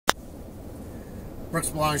Brooks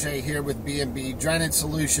Boulanger here with B&B Drainage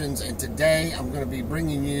Solutions, and today I'm going to be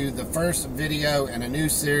bringing you the first video in a new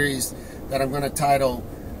series that I'm going to title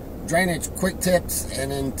Drainage Quick Tips.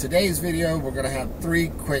 And in today's video we're going to have 3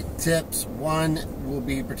 quick tips. One will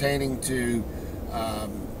be pertaining to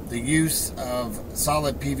the use of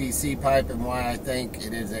solid PVC pipe and why I think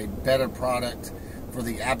it is a better product for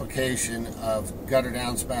the application of gutter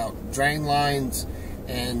downspout drain lines.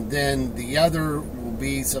 And then the other will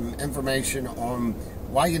be some information on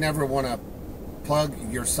why you never want to plug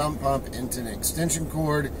your sump pump into an extension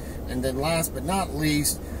cord. And then last but not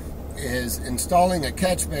least is installing a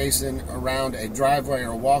catch basin around a driveway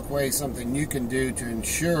or walkway, something you can do to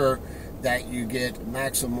ensure that you get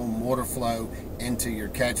maximum water flow into your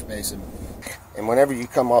catch basin. And whenever you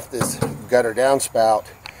come off this gutter downspout,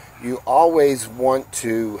 you always want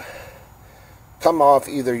to come off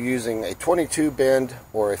either using a 22 bend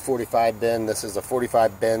or a 45 bend. This is a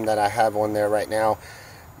 45 bend that I have on there right now.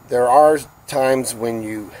 There are times when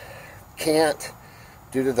you can't,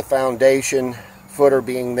 due to the foundation footer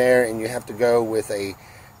being there, and you have to go with a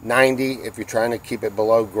 90 if you're trying to keep it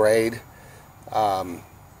below grade.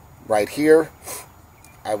 Right here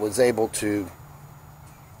I was able to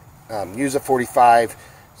use a 45.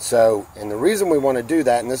 So, and the reason we want to do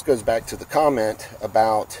that, and this goes back to the comment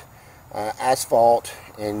about asphalt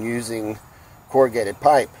and using corrugated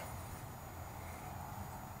pipe.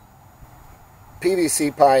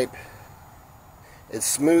 PVC pipe is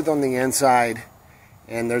smooth on the inside,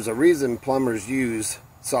 and there's a reason plumbers use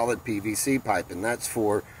solid PVC pipe, and that's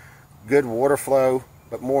for good water flow,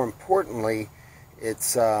 but more importantly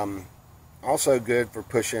it's also good for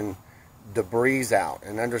pushing debris out.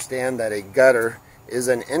 And understand that a gutter is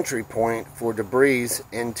an entry point for debris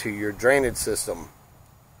into your drainage system.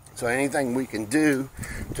 So anything we can do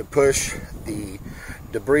to push the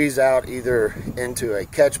debris out, either into a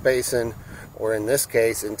catch basin or in this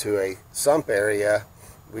case into a sump area,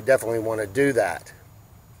 we definitely want to do that.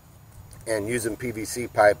 And using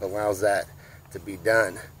PVC pipe allows that to be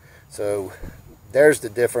done. So there's the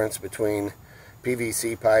difference between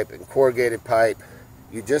PVC pipe and corrugated pipe.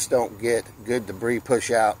 You just don't get good debris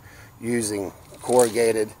push out using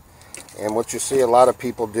corrugated. And what you see a lot of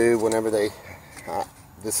people do whenever they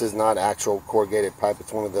this is not actual corrugated pipe,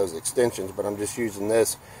 it's one of those extensions, but I'm just using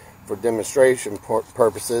this for demonstration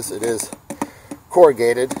purposes. It is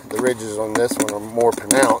corrugated. The ridges on this one are more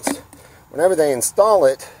pronounced. Whenever they install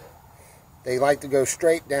it, they like to go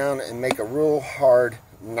straight down and make a real hard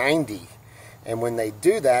 90. And when they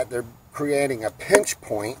do that, they're creating a pinch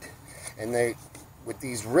point, and they, with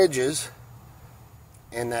these ridges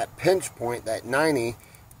and that pinch point, that 90,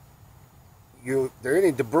 there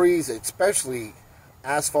any debris, especially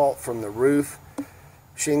asphalt from the roof,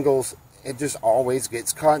 shingles, it just always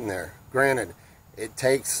gets caught in there. Granted, it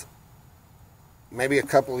takes maybe a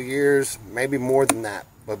couple of years, maybe more than that,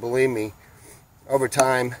 but believe me, over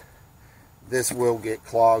time this will get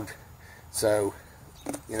clogged. So,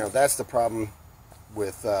 you know, that's the problem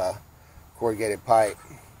with corrugated pipe.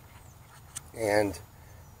 And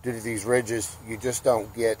due to these ridges, you just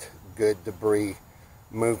don't get good debris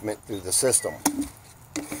movement through the system.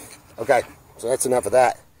 Okay, so that's enough of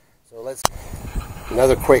that. So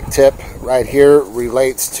another quick tip right here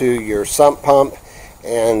relates to your sump pump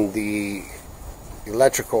and the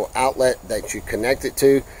electrical outlet that you connect it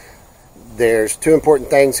to. There's 2 important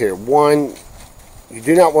things here. One, you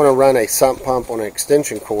do not want to run a sump pump on an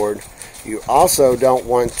extension cord. You also don't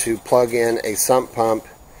want to plug in a sump pump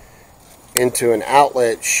into an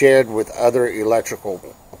outlet shared with other electrical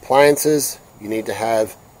appliances. You need to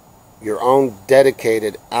have your own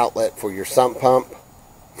dedicated outlet for your sump pump.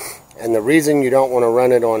 And the reason you don't want to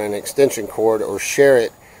run it on an extension cord or share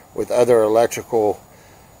it with other electrical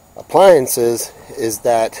appliances is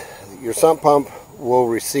that your sump pump will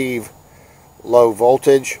receive low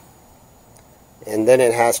voltage, and then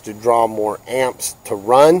it has to draw more amps to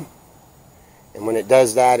run. And when it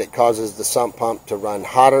does that, it causes the sump pump to run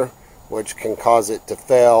hotter, which can cause it to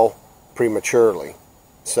fail prematurely.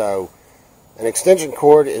 So an extension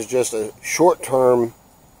cord is just a short-term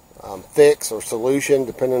fix or solution,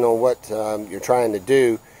 depending on what you're trying to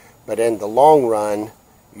do. But in the long run,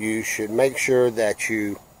 you should make sure that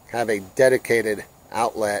you have a dedicated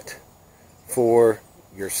outlet for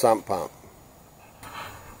your sump pump.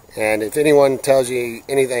 And if anyone tells you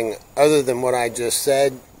anything other than what I just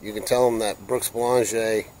said, you can tell them that Brooks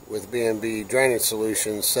Boulanger with B&B Drainage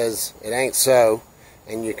Solutions says it ain't so,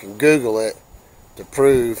 and you can Google it to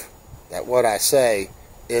prove that what I say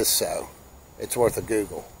is so. It's worth a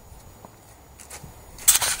Google.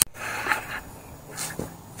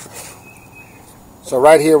 So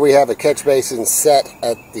right here we have a catch basin set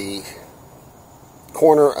at the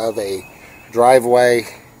corner of a driveway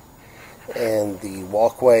and the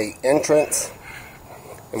walkway entrance.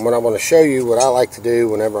 And what I want to show you, what I like to do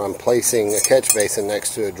whenever I'm placing a catch basin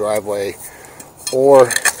next to a driveway or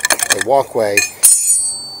a walkway,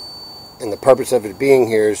 and the purpose of it being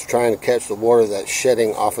here is trying to catch the water that's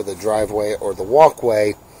shedding off of the driveway or the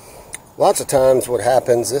walkway. Lots of times what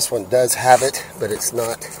happens, this one does have it, but it's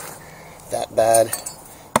not that bad.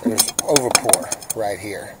 There's overpour right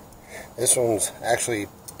here. This one's actually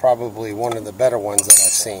probably one of the better ones that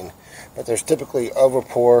I've seen. But there's typically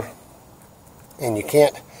overpour, and you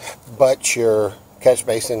can't butt your catch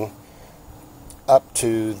basin up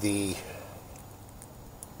to the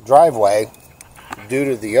driveway due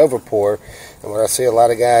to the overpour. And what I see a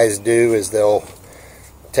lot of guys do is they'll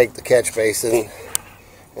take the catch basin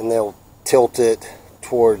and they'll tilt it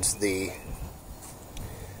towards the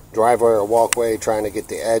driveway or walkway, trying to get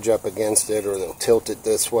the edge up against it, or they'll tilt it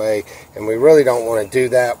this way, and we really don't want to do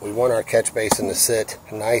that. We want our catch basin to sit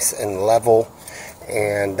nice and level,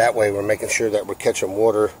 and that way we're making sure that we're catching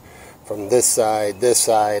water from this side,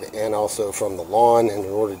 and also from the lawn. And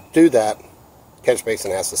in order to do that, catch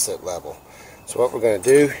basin has to sit level. So what we're going to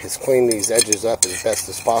do is clean these edges up as best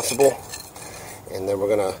as possible, and then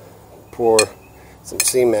we're going to pour some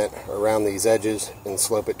cement around these edges and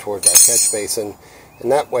slope it towards our catch basin.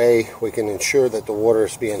 And that way we can ensure that the water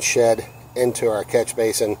is being shed into our catch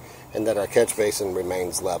basin and that our catch basin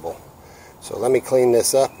remains level. So let me clean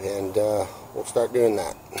this up, and we'll start doing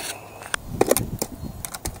that.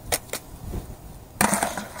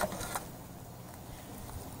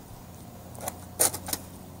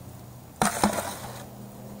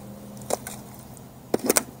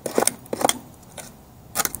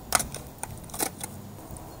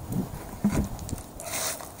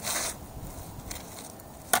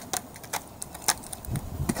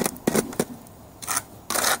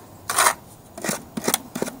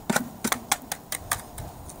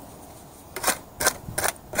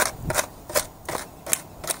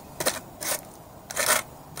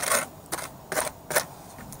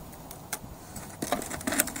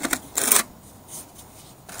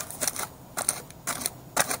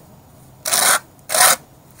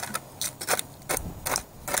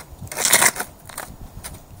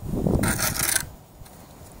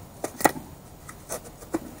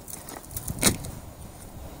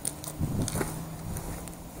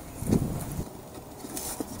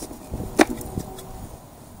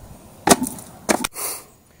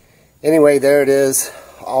 Anyway, there it is,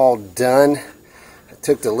 all done. I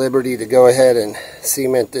took the liberty to go ahead and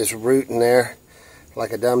cement this root in there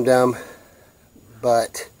like a dum-dum,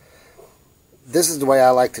 but this is the way I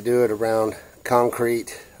like to do it around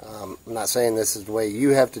concrete. I'm not saying this is the way you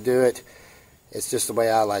have to do it. It's just the way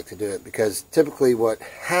I like to do it, because typically what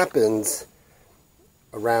happens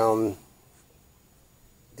around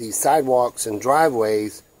these sidewalks and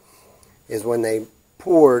driveways is when they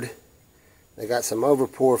poured, they got some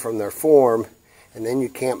overpour from their form, and then you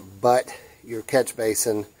can't butt your catch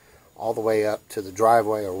basin all the way up to the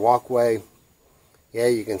driveway or walkway. Yeah,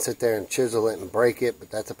 you can sit there and chisel it and break it,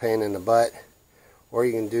 but that's a pain in the butt. Or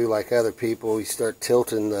you can do like other people, you start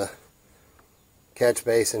tilting the catch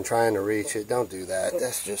basin trying to reach it. Don't do that.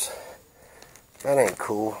 That's just, that ain't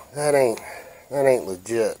cool. That ain't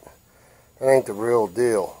legit. That ain't the real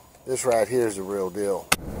deal. This right here is the real deal.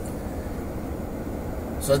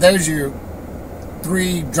 So there's your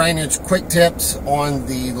 3 drainage quick tips. On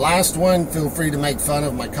the last one, feel free to make fun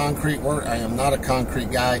of my concrete work. I am not a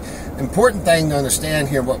concrete guy. Important thing to understand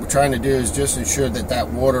here, what we're trying to do is just ensure that that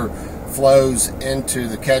water flows into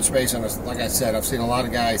the catch basin. Like I said, I've seen a lot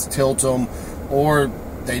of guys tilt them, or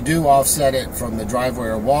they do offset it from the driveway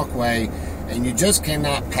or walkway, and you just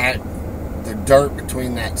cannot pack the dirt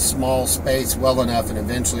between that small space well enough, and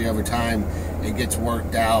eventually over time it gets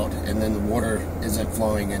worked out, and then the water isn't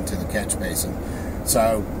flowing into the catch basin.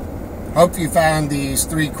 So hope you found these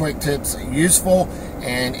 3 quick tips useful,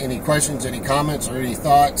 and any questions, any comments, or any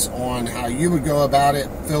thoughts on how you would go about it,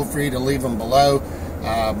 feel free to leave them below.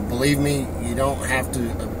 Believe me, you don't have to,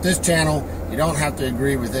 this channel, you don't have to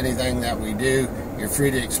agree with anything that we do. You're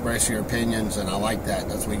free to express your opinions, and I like that.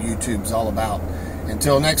 That's what YouTube's all about.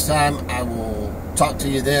 Until next time, I will talk to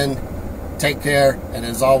you then. Take care, and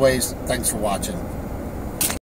as always, thanks for watching.